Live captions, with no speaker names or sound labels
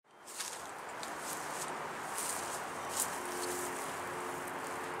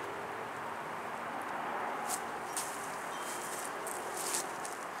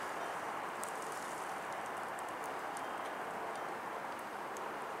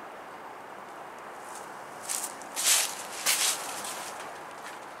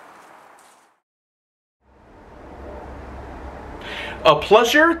A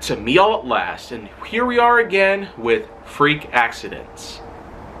pleasure to meet all at last, and here we are again with Freak Accidents.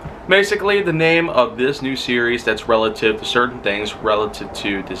 Basically, the name of this new series that's relative to certain things, relative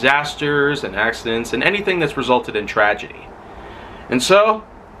to disasters and accidents and anything that's resulted in tragedy. And so,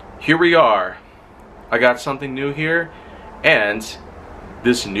 here we are. I got something new here, and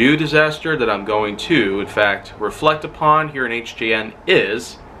this new disaster that I'm going to, in fact, reflect upon here in HJN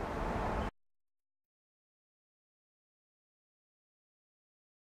is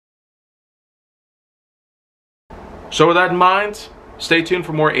so with that in mind, stay tuned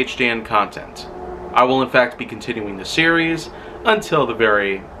for more HJN content. I will in fact be continuing the series until the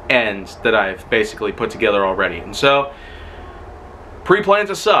very end that I've basically put together already. And so, pre-plans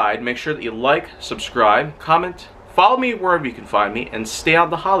aside, make sure that you like, subscribe, comment, follow me wherever you can find me, and stay on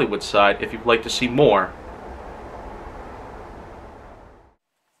the Hollywood side if you'd like to see more